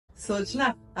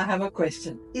Sochna, I have a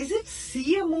question. Is it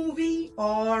see a movie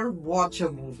or watch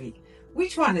a movie?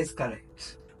 Which one is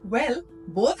correct? Well,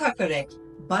 both are correct,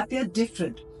 but they're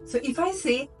different. So if I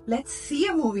say, let's see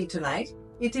a movie tonight,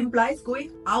 it implies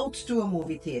going out to a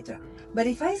movie theater. But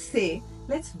if I say,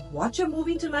 let's watch a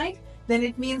movie tonight, then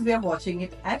it means we are watching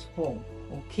it at home.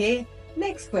 Okay,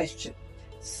 next question.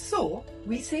 So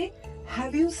we say,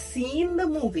 have you seen the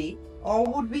movie? Or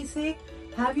would we say,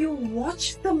 have you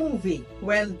watched the movie?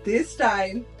 Well, this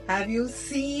time, have you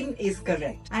seen is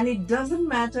correct. And it doesn't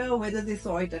matter whether they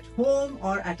saw it at home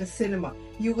or at a cinema.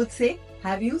 You would say,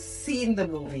 have you seen the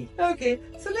movie? Okay,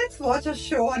 so let's watch a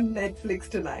show on Netflix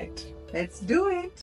tonight. Let's do it.